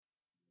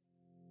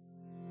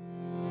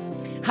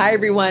Hi,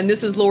 everyone.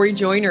 This is Lori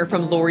Joyner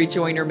from Lori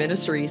Joyner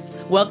Ministries.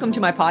 Welcome to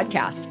my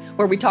podcast,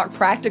 where we talk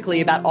practically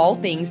about all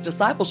things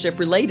discipleship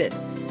related,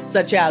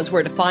 such as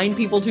where to find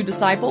people to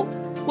disciple,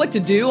 what to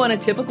do on a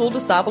typical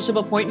discipleship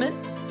appointment,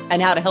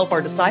 and how to help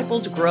our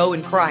disciples grow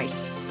in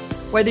Christ.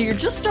 Whether you're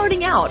just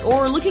starting out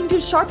or looking to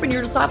sharpen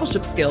your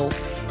discipleship skills,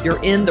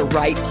 you're in the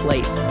right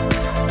place.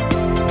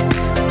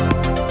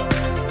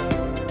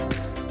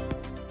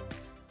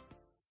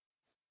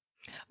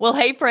 Well,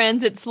 hey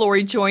friends, it's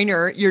Lori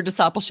Joyner, your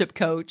discipleship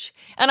coach,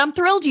 and I'm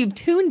thrilled you've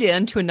tuned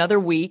in to another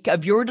week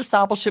of your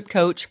Discipleship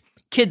Coach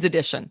Kids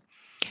Edition.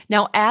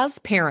 Now, as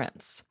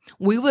parents,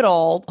 we would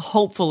all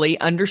hopefully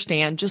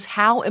understand just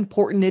how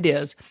important it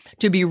is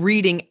to be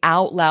reading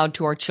out loud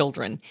to our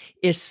children,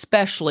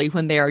 especially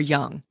when they are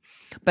young.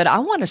 But I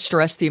want to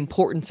stress the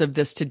importance of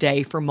this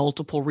today for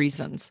multiple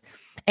reasons,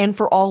 and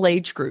for all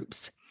age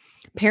groups.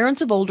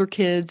 Parents of older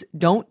kids,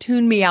 don't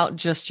tune me out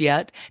just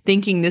yet,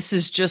 thinking this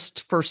is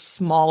just for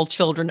small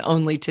children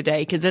only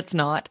today, because it's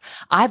not.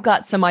 I've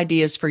got some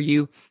ideas for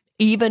you,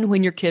 even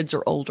when your kids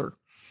are older.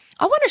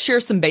 I want to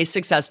share some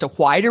basics as to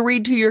why to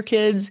read to your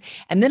kids,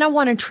 and then I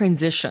want to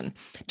transition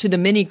to the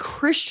many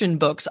Christian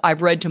books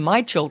I've read to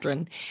my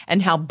children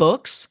and how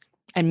books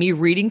and me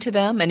reading to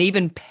them and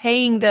even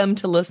paying them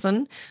to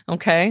listen,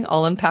 okay,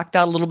 I'll unpack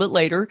that a little bit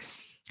later,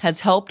 has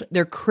helped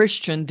their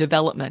Christian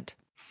development.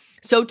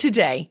 So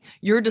today,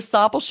 your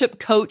Discipleship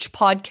Coach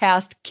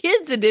Podcast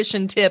Kids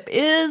Edition tip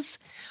is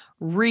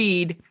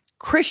read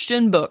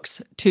Christian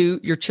books to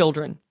your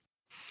children.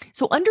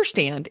 So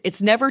understand,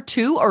 it's never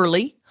too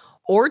early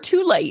or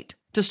too late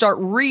to start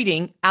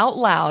reading out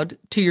loud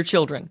to your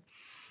children.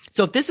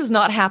 So if this is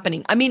not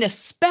happening,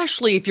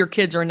 especially if your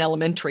kids are in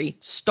elementary,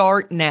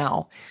 start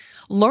now.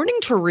 Learning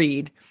to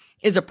read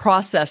is a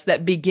process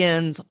that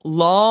begins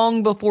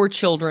long before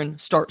children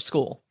start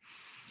school.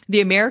 The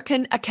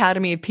American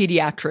Academy of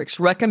Pediatrics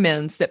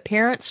recommends that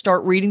parents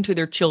start reading to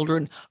their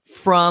children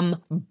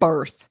from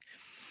birth.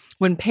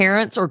 When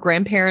parents or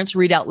grandparents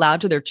read out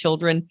loud to their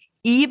children,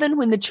 even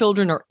when the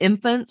children are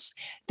infants,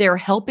 they're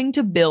helping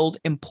to build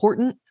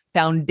important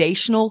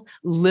foundational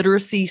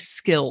literacy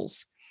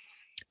skills.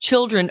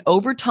 Children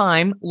over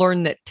time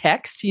learn that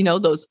text,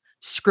 those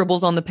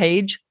scribbles on the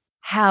page,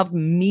 have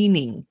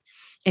meaning.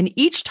 And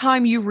each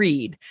time you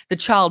read, the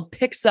child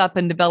picks up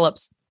and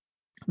develops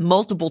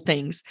multiple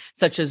things,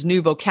 such as new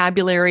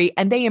vocabulary,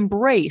 and they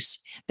embrace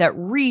that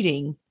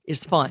reading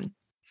is fun.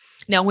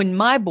 Now, when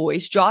my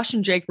boys, Josh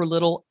and Jake, were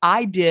little,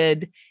 I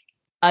did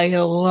a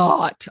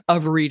lot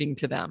of reading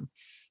to them.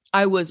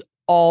 I was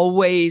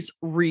always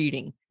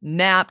reading.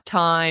 Nap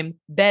time,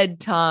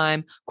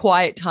 bedtime,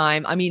 quiet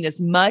time.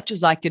 As much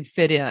as I could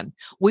fit in.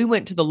 We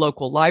went to the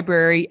local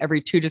library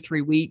every 2 to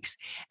 3 weeks,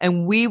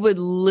 and we would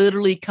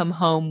literally come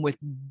home with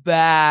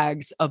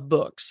bags of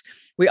books.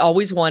 We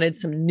always wanted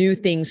some new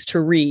things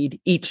to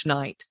read each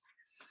night.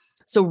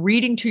 So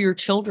reading to your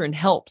children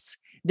helps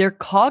their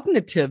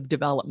cognitive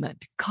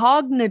development.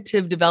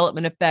 Cognitive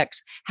development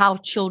affects how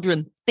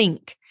children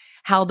think,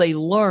 how they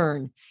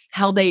learn,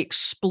 how they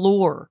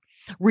explore.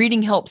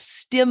 Reading helps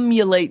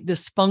stimulate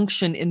this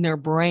function in their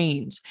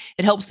brains.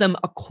 It helps them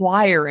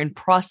acquire and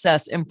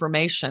process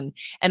information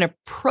and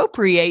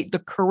appropriate the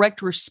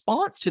correct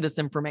response to this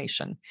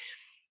information.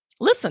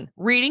 Listen,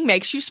 reading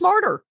makes you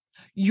smarter.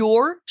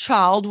 Your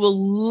child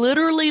will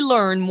literally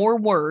learn more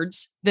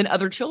words than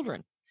other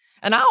children.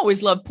 And I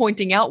always love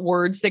pointing out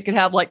words that could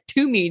have like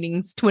 2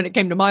 meanings when it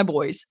came to my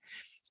boys.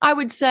 I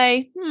would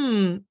say,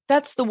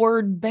 that's the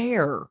word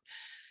bear.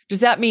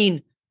 Does that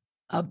mean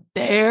a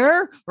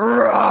bear?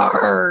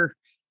 Roar.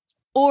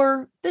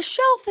 Or the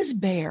shelf is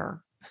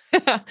bare.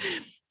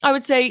 I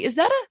would say, is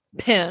that a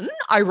pen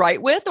I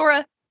write with or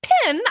a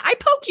pen I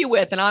poke you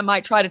with? And I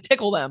might try to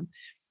tickle them.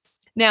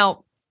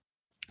 Now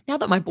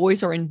that my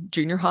boys are in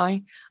junior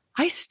high,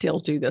 I still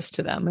do this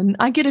to them and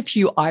I get a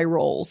few eye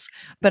rolls,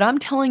 but I'm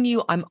telling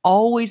you, I'm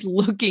always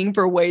looking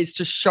for ways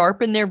to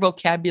sharpen their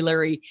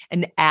vocabulary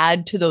and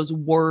add to those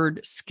word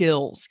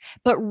skills.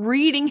 But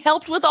reading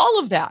helped with all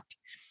of that.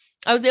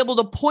 I was able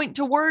to point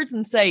to words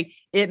and say,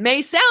 it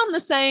may sound the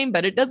same,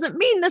 but it doesn't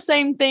mean the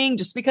same thing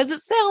just because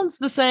it sounds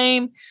the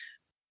same.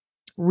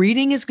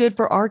 Reading is good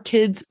for our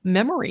kids'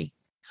 memory.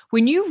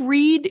 When you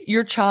read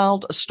your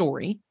child a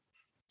story,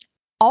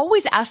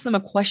 always ask them a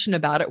question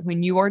about it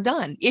when you are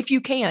done, if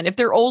you can, if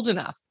they're old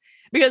enough,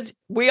 because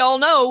we all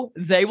know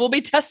they will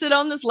be tested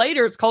on this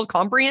later. It's called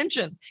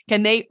comprehension.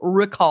 Can they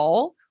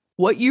recall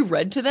what you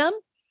read to them?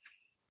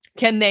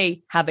 Can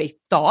they have a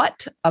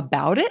thought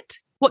about it?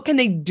 What can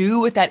they do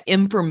with that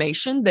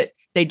information that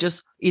they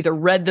just either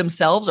read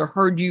themselves or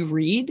heard you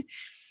read?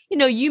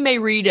 You may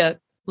read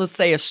let's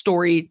say a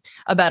story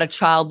about a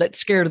child that's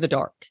scared of the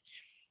dark.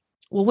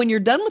 Well, when you're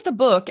done with the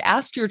book,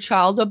 ask your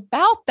child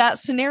about that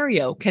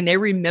scenario. Can they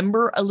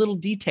remember a little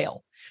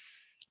detail?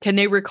 Can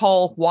they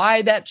recall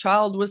why that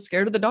child was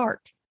scared of the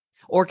dark?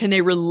 Or can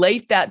they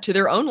relate that to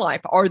their own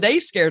life? Are they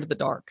scared of the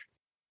dark?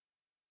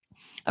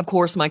 Of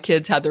course, my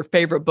kids had their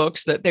favorite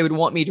books that they would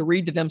want me to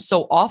read to them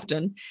so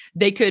often,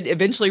 they could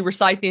eventually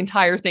recite the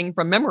entire thing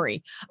from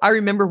memory. I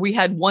remember we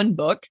had one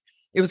book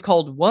It was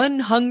called One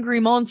Hungry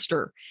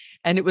Monster.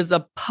 And it was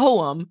a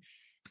poem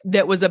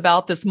that was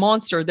about this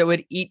monster that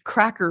would eat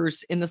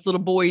crackers in this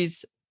little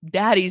boy's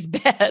daddy's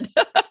bed.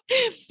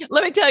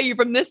 Let me tell you,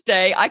 from this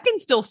day, I can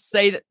still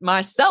say that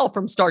myself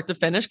from start to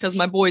finish because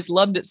my boys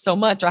loved it so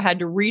much. I had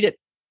to read it,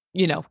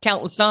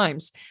 countless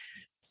times.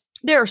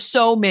 There are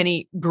so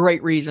many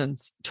great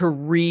reasons to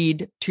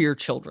read to your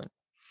children.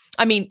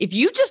 I mean, if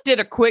you just did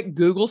a quick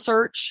Google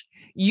search,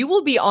 you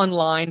will be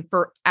online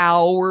for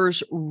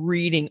hours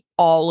reading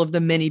all of the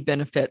many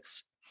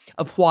benefits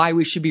of why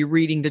we should be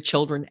reading to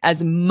children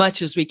as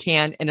much as we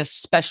can, and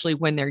especially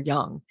when they're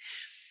young.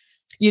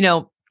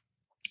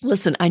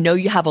 Listen, I know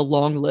you have a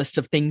long list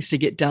of things to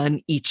get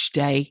done each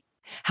day.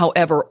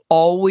 However,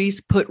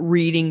 always put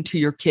reading to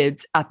your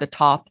kids at the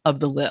top of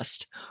the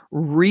list.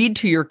 Read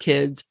to your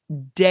kids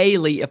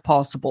daily if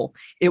possible.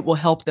 It will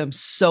help them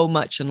so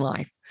much in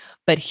life.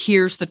 But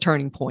here's the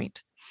turning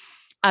point.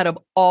 Out of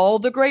all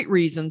the great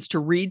reasons to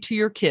read to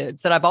your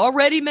kids that I've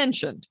already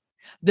mentioned,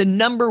 the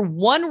number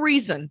one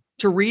reason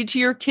to read to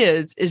your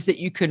kids is that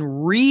you can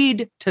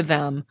read to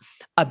them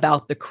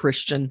about the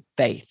Christian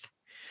faith.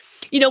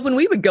 When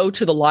we would go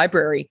to the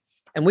library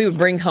and we would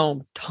bring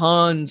home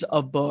tons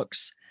of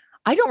books,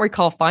 I don't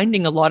recall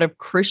finding a lot of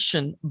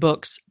Christian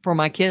books for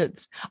my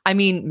kids. I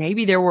mean,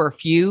 maybe there were a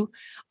few.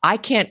 I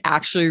can't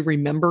actually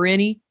remember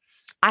any.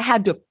 I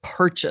had to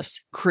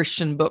purchase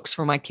Christian books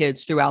for my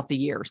kids throughout the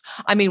years.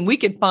 I mean, we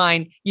could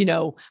find,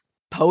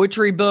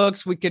 poetry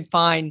books. We could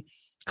find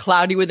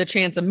Cloudy with a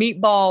Chance of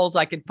Meatballs.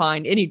 I could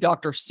find any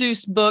Dr.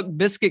 Seuss book,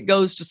 Biscuit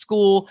Goes to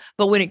School.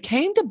 But when it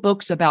came to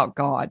books about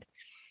God,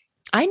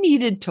 I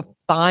needed to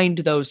find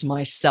those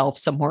myself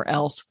somewhere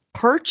else,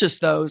 purchase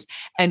those,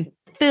 and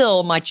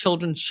fill my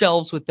children's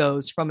shelves with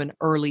those from an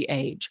early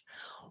age.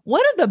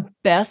 One of the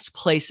best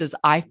places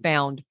I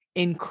found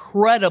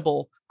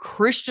incredible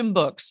Christian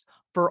books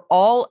for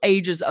all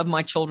ages of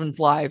my children's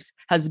lives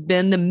has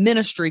been the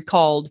ministry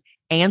called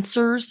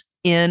Answers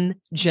in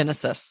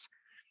Genesis.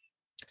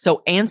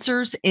 So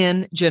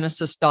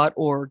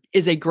answersingenesis.org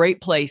is a great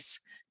place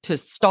to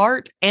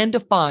start and to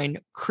find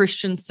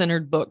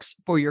Christian-centered books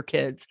for your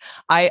kids.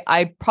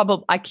 I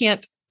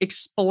can't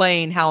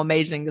explain how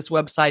amazing this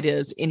website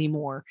is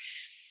anymore.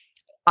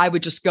 I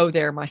would just go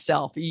there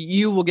myself.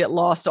 You will get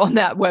lost on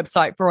that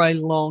website for a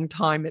long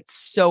time. It's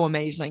so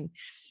amazing.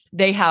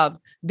 They have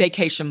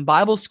vacation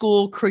Bible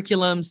school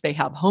curriculums. They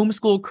have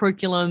homeschool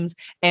curriculums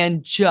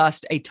and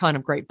just a ton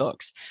of great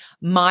books.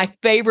 My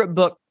favorite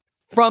book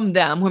from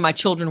them when my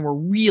children were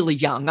really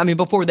young, I mean,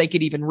 before they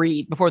could even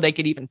read, before they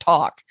could even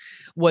talk,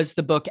 was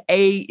the book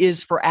A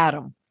is for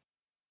Adam.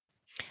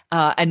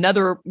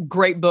 Another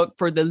great book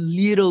for the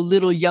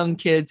little young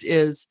kids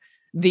is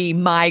the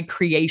My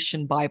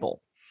Creation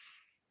Bible.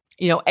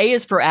 A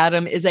is for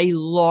Adam is a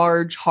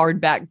large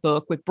hardback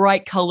book with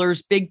bright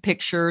colors, big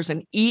pictures,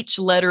 and each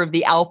letter of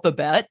the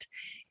alphabet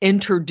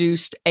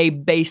introduced a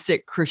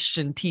basic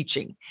Christian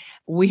teaching.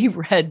 We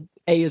read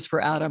A is for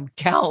Adam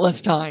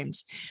countless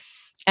times.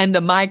 And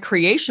the My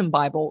Creation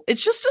Bible,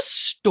 it's just a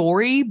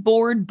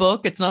storyboard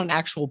book. It's not an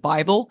actual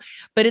Bible,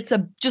 but it's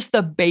just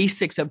the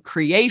basics of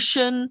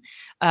creation,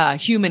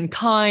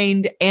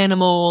 humankind,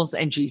 animals,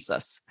 and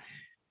Jesus.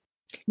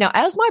 Now,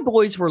 as my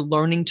boys were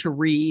learning to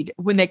read,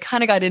 when they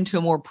kind of got into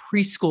a more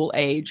preschool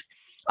age,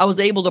 I was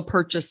able to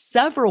purchase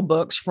several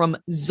books from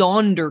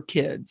Zonder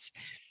Kids.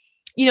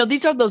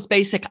 These are those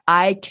basic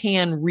I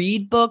can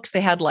read books.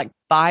 They had like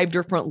 5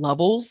 different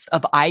levels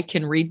of I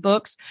can read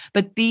books,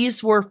 but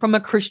these were from a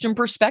Christian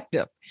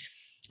perspective.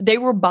 They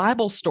were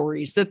Bible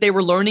stories that they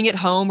were learning at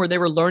home or they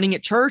were learning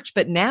at church,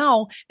 but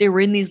now they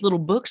were in these little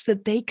books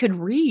that they could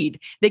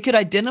read. They could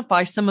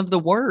identify some of the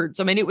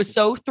words. I mean, it was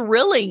so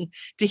thrilling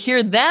to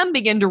hear them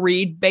begin to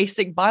read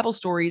basic Bible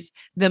stories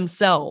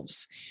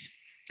themselves.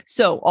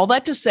 So all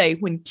that to say,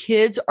 when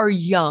kids are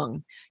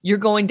young, you're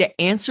going to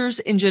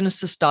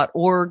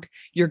answersingenesis.org.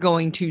 You're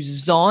going to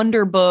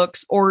Zonder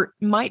Books, or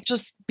might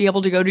just be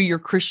able to go to your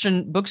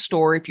Christian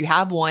bookstore if you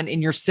have one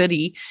in your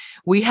city.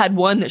 We had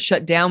one that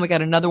shut down. We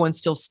got another one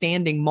still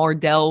standing,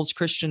 Mardell's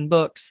Christian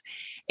Books.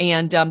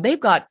 And they've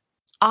got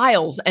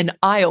aisles and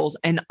aisles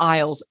and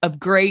aisles of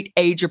great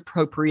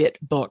age-appropriate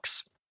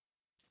books.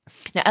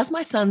 Now, as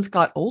my sons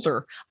got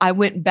older, I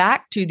went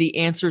back to the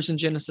Answers in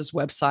Genesis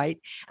website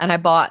and I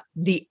bought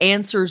the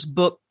Answers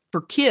book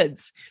for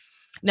kids.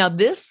 Now,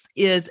 this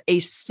is a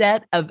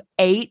set of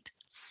 8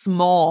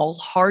 small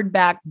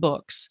hardback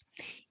books.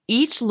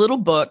 Each little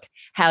book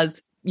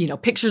has,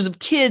 pictures of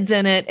kids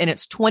in it, and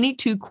it's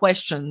 22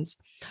 questions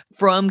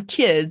from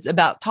kids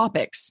about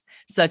topics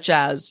such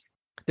as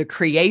the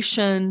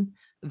creation,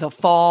 the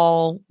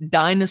fall,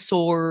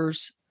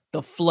 dinosaurs,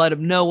 the flood of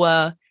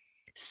Noah,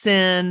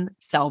 sin,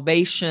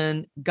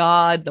 salvation,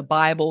 God, the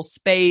Bible,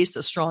 space,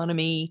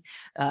 astronomy,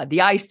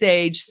 the Ice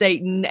Age,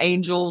 Satan,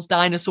 angels,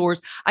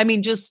 dinosaurs. I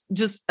mean,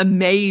 just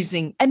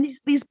amazing. And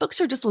these books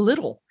are just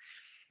little.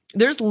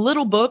 There's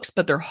little books,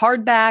 but they're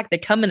hardback. They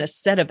come in a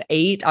set of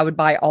 8. I would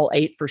buy all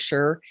 8 for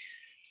sure.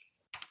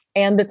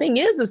 And the thing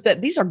is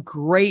that these are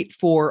great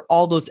for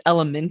all those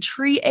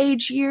elementary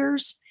age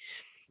years.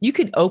 you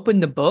could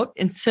open the book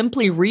and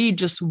simply read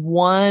just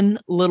one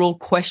little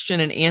question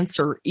and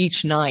answer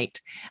each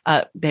night.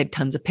 They had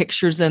tons of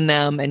pictures in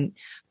them, and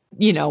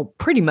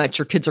pretty much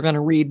your kids are going to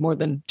read more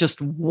than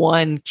just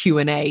one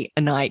Q&A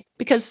a night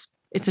because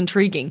it's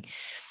intriguing.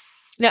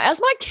 Now,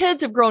 as my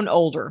kids have grown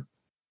older,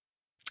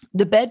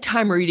 the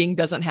bedtime reading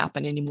doesn't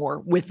happen anymore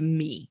with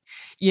me.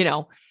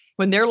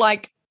 When they're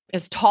like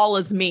as tall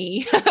as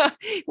me,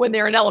 when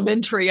they're in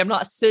elementary, I'm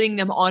not sitting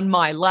them on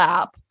my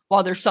lap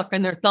while they're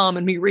sucking their thumb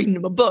and me reading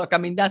them a book. I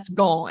mean, that's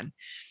gone.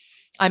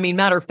 I mean,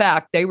 matter of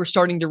fact, they were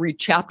starting to read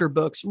chapter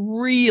books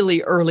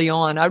really early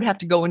on. I would have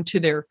to go into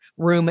their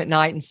room at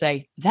night and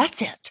say,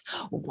 that's it.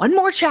 One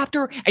more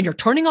chapter and you're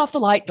turning off the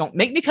light. Don't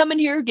make me come in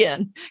here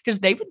again. Because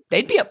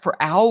they'd be up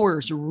for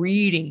hours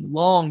reading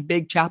long,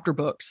 big chapter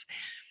books.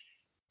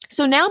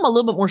 So now I'm a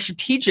little bit more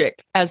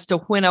strategic as to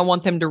when I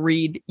want them to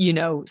read,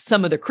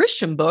 some of the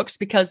Christian books,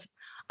 because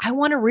I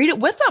want to read it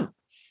with them.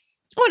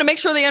 I want to make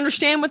sure they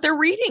understand what they're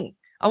reading.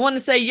 I want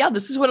to say, yeah,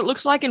 this is what it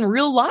looks like in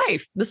real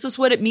life. This is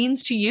what it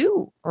means to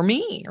you or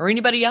me or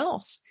anybody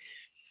else.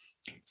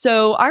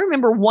 So I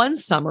remember one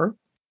summer,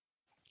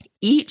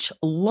 each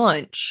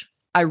lunch,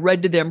 I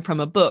read to them from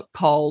a book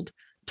called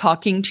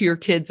Talking to Your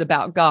Kids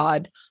About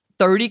God,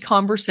 30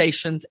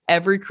 Conversations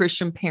Every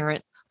Christian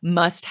Parent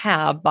Must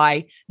Have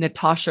by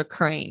Natasha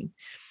Crane.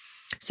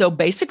 So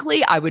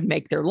basically, I would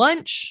make their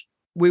lunch.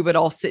 We would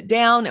all sit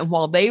down. And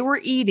while they were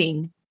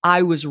eating,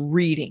 I was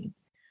reading.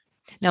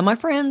 Now, my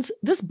friends,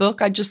 this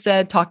book I just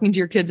said, Talking to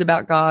Your Kids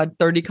About God,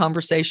 30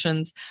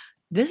 Conversations,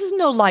 this is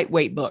no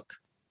lightweight book,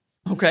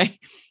 okay?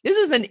 This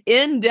is an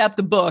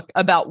in-depth book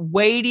about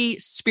weighty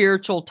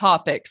spiritual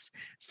topics,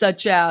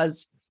 such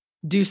as,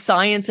 do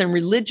science and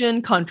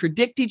religion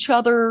contradict each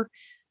other?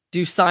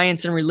 Do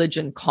science and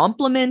religion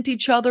complement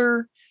each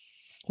other?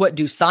 What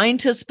do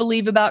scientists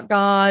believe about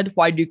God?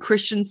 Why do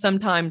Christians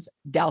sometimes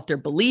doubt their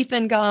belief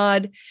in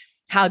God?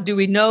 How do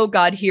we know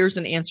God hears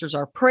and answers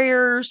our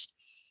prayers?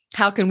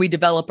 How can we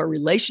develop a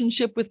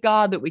relationship with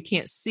God that we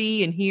can't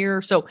see and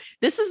hear? So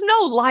this is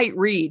no light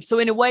read. So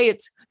in a way,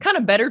 it's kind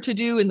of better to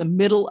do in the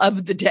middle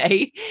of the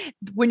day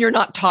when you're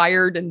not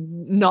tired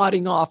and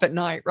nodding off at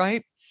night,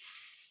 right?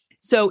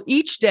 So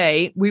each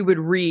day we would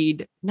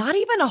read not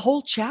even a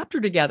whole chapter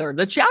together.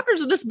 The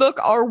chapters of this book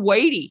are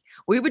weighty.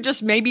 We would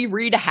just maybe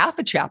read a half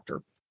a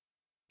chapter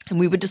and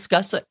we would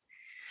discuss it.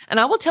 And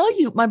I will tell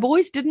you, my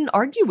boys didn't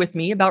argue with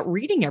me about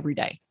reading every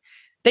day.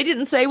 They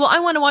didn't say, well, I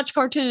want to watch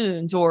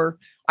cartoons, or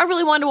I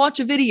really want to watch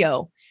a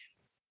video.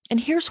 And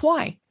here's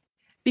why.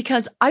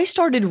 Because I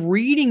started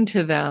reading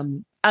to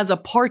them as a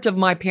part of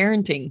my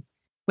parenting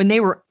when they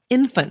were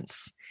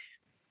infants.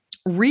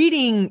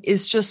 Reading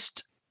is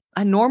just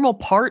a normal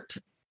part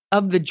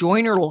of the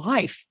Joiner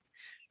life.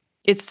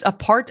 It's a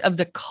part of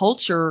the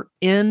culture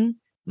in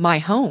my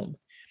home.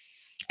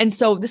 And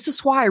so this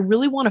is why I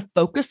really want to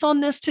focus on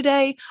this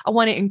today. I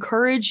want to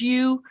encourage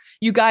you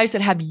guys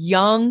that have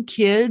young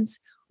kids,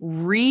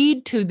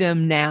 read to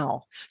them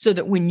now so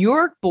that when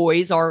your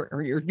boys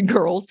or your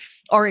girls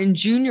are in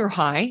junior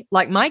high,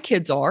 like my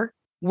kids are,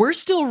 we're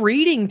still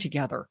reading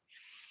together.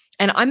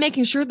 And I'm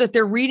making sure that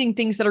they're reading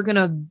things that are going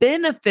to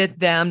benefit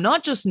them,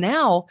 not just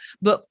now,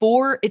 but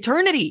for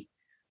eternity.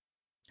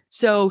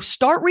 So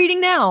start reading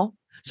now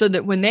so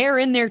that when they're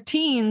in their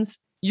teens,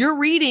 you're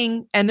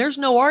reading and there's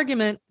no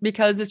argument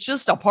because it's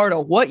just a part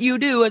of what you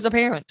do as a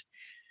parent.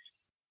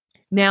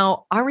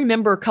 Now, I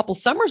remember a couple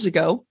summers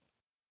ago,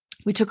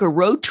 we took a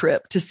road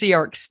trip to see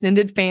our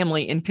extended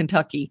family in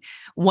Kentucky.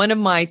 One of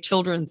my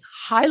children's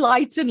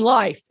highlights in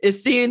life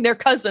is seeing their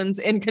cousins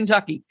in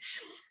Kentucky.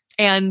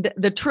 And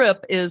the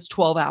trip is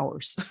 12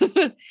 hours.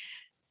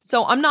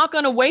 So I'm not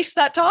going to waste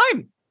that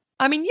time.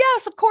 I mean,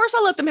 yes, of course,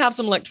 I let them have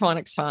some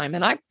electronics time.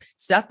 And I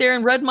sat there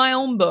and read my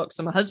own books.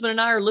 And my husband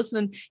and I are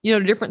listening, to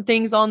different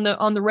things on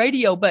the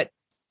radio. But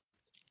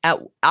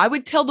I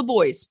would tell the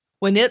boys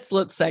when it's,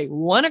 let's say,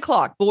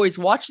 1:00, boys,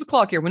 watch the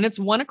clock here. When it's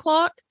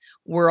 1:00,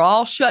 we're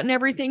all shutting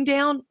everything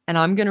down and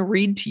I'm going to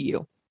read to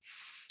you.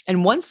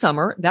 And one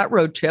summer, that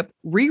road trip,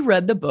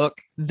 reread the book,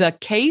 The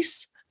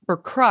Case for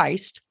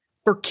Christ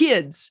for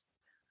Kids.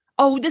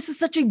 Oh, this is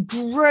such a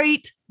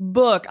great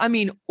book. I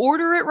mean,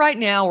 order it right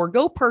now or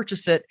go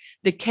purchase it.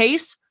 The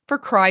Case for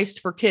Christ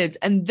for Kids.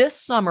 And this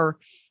summer,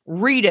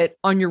 read it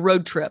on your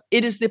road trip.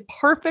 It is the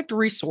perfect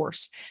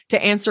resource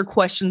to answer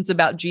questions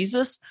about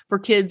Jesus for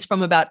kids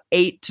from about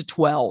 8 to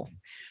 12.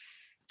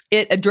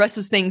 It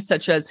addresses things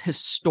such as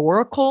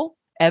historical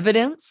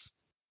evidence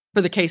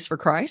for the case for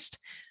Christ,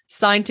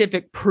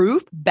 scientific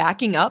proof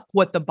backing up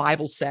what the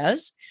Bible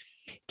says,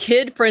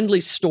 kid-friendly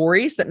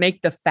stories that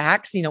make the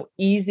facts,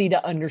 easy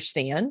to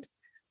understand,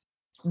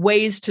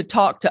 ways to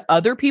talk to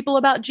other people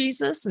about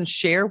Jesus and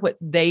share what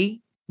they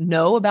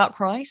know about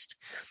Christ.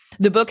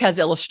 The book has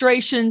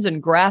illustrations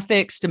and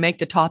graphics to make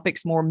the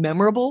topics more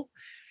memorable.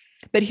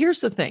 But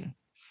here's the thing.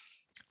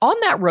 On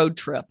that road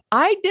trip,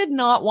 I did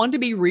not want to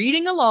be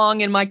reading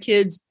along and my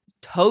kids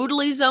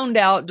totally zoned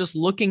out, just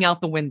looking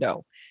out the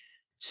window.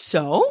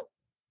 So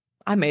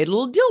I made a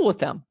little deal with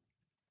them.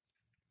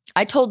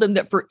 I told them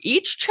that for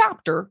each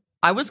chapter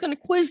I was going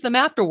to quiz them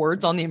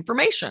afterwards on the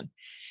information.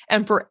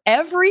 And for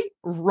every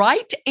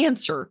right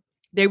answer,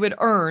 they would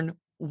earn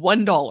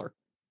 $1.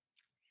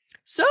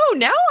 So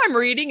now I'm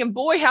reading, and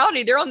boy,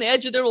 howdy, they're on the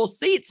edge of their little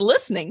seats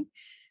listening,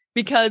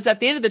 because at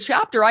the end of the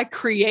chapter, I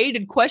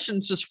created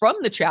questions just from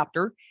the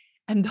chapter.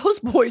 And those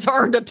boys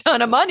earned a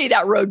ton of money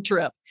that road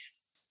trip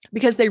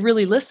because they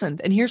really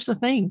listened. And here's the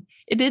thing.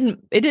 It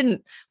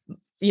didn't,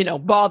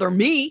 bother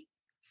me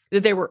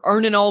that they were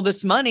earning all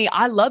this money.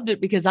 I loved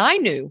it because I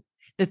knew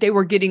that they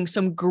were getting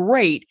some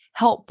great,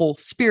 helpful,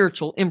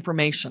 spiritual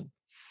information.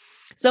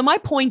 So my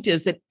point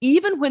is that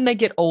even when they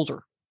get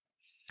older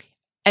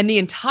and the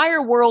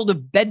entire world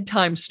of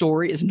bedtime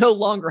story is no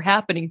longer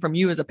happening from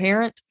you as a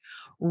parent,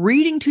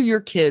 reading to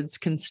your kids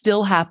can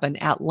still happen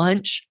at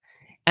lunch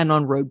and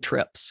on road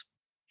trips.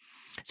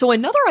 So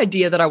another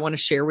idea that I want to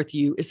share with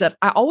you is that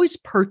I always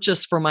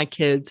purchase for my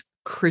kids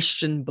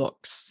Christian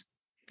books.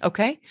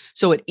 Okay.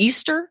 So at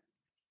Easter,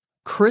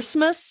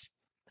 Christmas,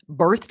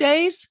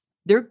 birthdays,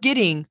 they're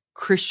getting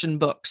Christian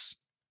books.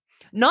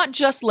 Not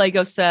just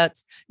Lego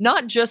sets,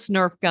 not just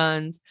Nerf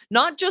guns,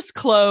 not just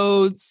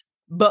clothes,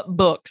 but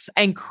books,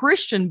 and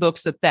Christian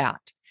books at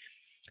that.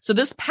 So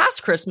this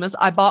past Christmas,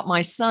 I bought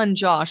my son,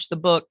 Josh, the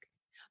book,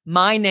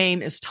 My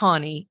Name is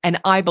Tawny, and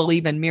I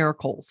Believe in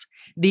Miracles,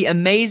 the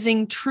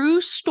amazing true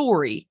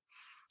story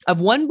of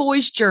one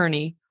boy's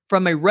journey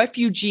from a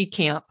refugee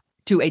camp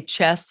to a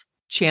chess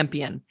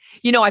champion.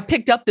 I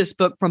picked up this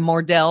book from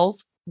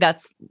Mardel's.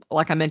 That's,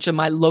 like I mentioned,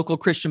 my local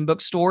Christian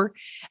bookstore.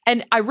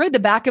 And I read the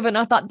back of it and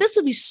I thought, this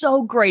would be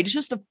so great. It's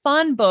just a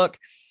fun book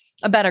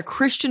about a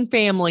Christian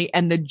family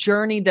and the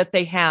journey that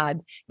they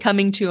had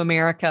coming to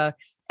America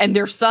and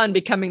their son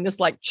becoming this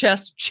like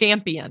chess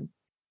champion.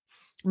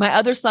 My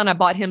other son, I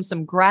bought him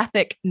some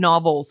graphic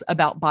novels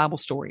about Bible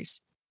stories.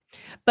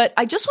 But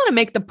I just want to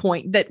make the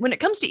point that when it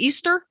comes to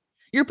Easter,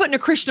 you're putting a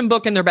Christian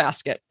book in their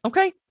basket,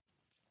 okay?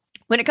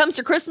 When it comes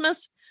to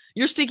Christmas,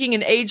 you're sticking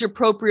an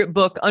age-appropriate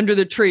book under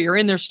the tree or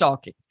in their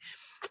stocking.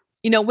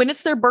 When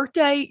it's their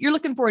birthday, you're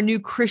looking for a new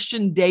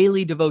Christian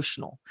daily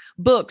devotional.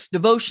 Books,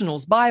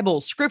 devotionals,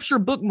 Bibles, scripture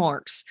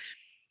bookmarks,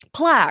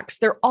 plaques.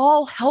 They're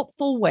all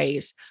helpful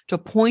ways to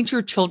point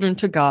your children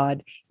to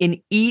God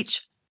in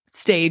each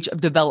stage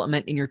of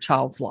development in your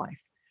child's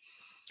life.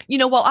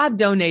 While I've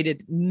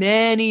donated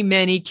many,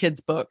 many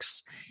kids'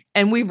 books,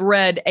 and we've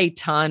read a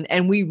ton,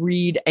 and we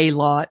read a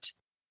lot,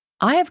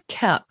 I have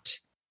kept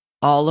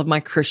all of my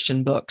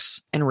Christian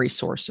books and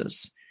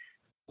resources.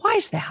 Why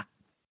is that?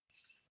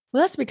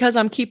 Well, that's because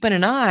I'm keeping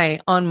an eye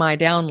on my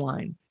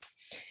downline.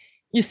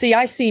 You see,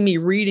 I see me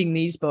reading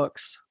these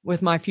books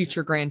with my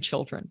future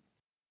grandchildren.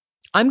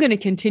 I'm going to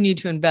continue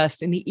to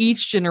invest in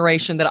each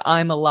generation that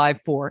I'm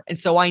alive for. And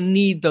so I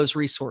need those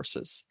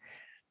resources.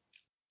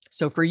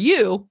 So for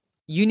you,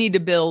 you need to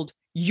build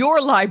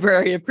your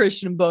library of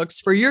Christian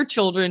books for your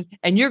children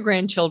and your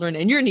grandchildren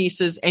and your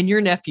nieces and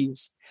your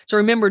nephews. So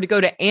remember to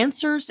go to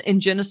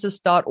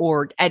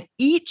answersingenesis.org at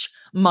each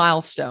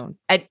milestone,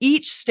 at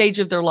each stage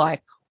of their life.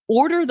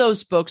 Order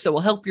those books that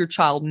will help your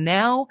child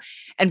now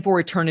and for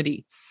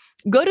eternity.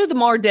 Go to the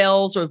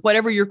Mardel's or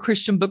whatever your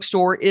Christian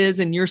bookstore is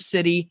in your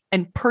city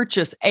and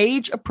purchase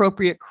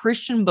age-appropriate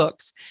Christian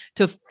books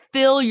to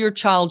fill your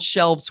child's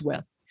shelves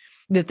with,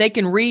 that they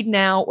can read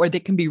now or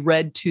that can be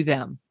read to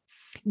them.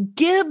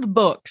 Give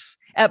books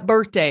at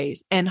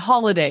birthdays and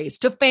holidays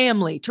to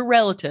family, to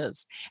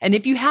relatives. And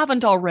if you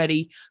haven't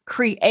already,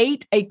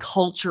 create a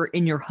culture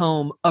in your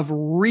home of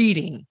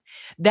reading.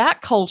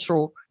 That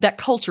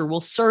culture will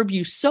serve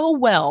you so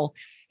well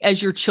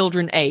as your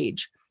children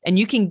age. And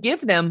you can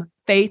give them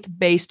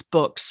faith-based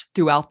books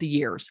throughout the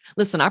years.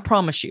 Listen, I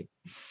promise you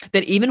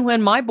that even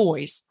when my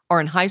boys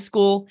are in high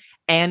school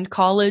and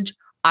college,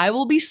 I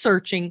will be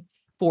searching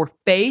for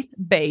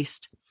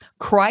faith-based,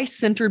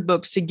 Christ-centered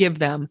books to give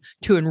them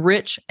to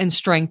enrich and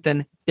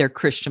strengthen their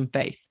Christian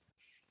faith.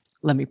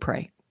 Let me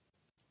pray.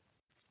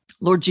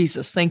 Lord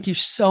Jesus, thank you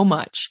so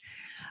much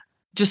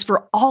just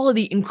for all of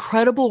the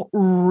incredible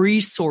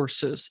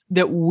resources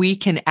that we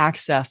can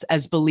access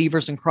as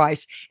believers in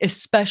Christ,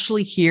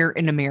 especially here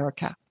in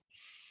America.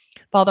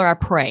 Father, I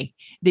pray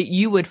that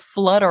you would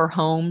flood our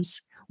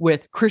homes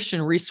with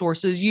Christian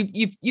resources.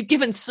 You've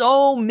given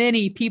so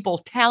many people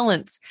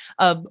talents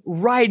of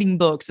writing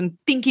books and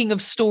thinking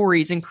of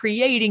stories and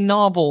creating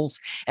novels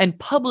and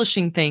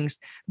publishing things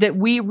that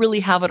we really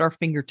have at our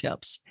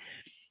fingertips.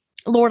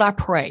 Lord, I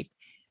pray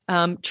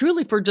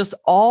truly for just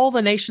all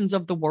the nations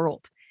of the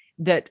world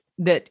that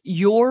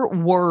your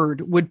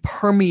word would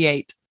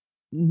permeate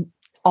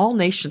all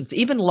nations,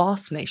 even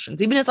lost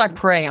nations. Even as I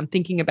pray, I'm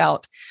thinking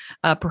about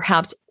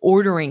perhaps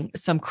ordering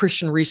some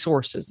Christian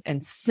resources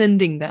and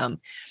sending them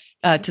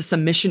to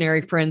some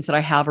missionary friends that I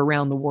have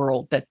around the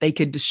world, that they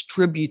could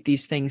distribute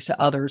these things to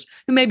others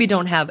who maybe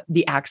don't have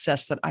the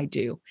access that I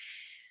do.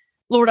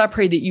 Lord, I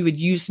pray that you would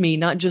use me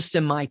not just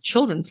in my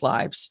children's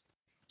lives,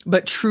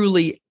 but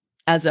truly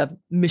as a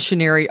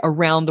missionary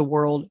around the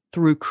world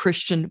through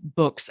Christian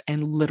books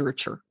and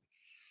literature.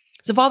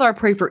 So, Father, I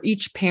pray for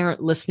each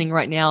parent listening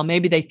right now.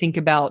 Maybe they think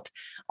about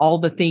all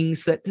the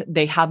things that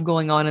they have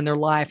going on in their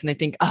life. And they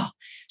think, oh,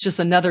 it's just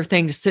another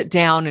thing to sit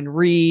down and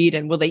read.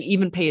 And will they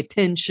even pay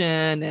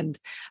attention? And,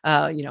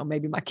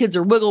 maybe my kids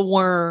are wiggle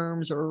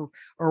worms, or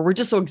we're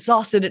just so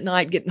exhausted at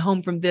night getting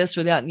home from this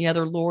or that and the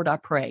other. Lord, I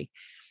pray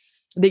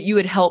that you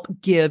would help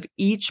give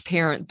each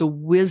parent the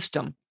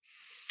wisdom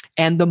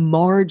and the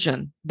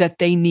margin that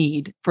they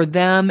need for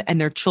them and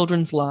their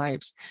children's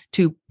lives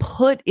to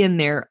put in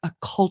there a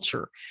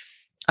culture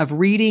of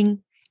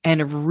reading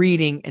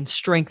and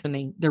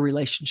strengthening their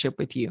relationship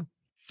with you.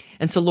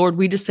 And so, Lord,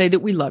 we just say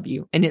that we love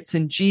you, and it's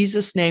in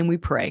Jesus' name we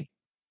pray.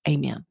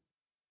 Amen.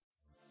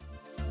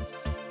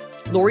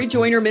 Lori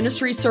Joyner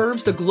Ministries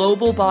serves the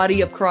global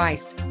body of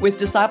Christ with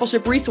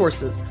discipleship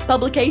resources,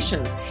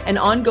 publications, and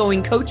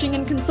ongoing coaching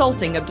and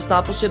consulting of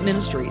discipleship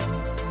ministries.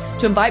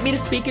 To invite me to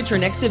speak at your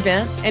next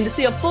event and to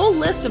see a full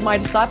list of my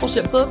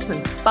discipleship books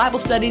and Bible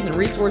studies and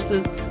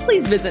resources,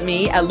 please visit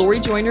me at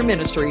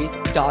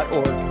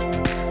lorijoynerministries.org.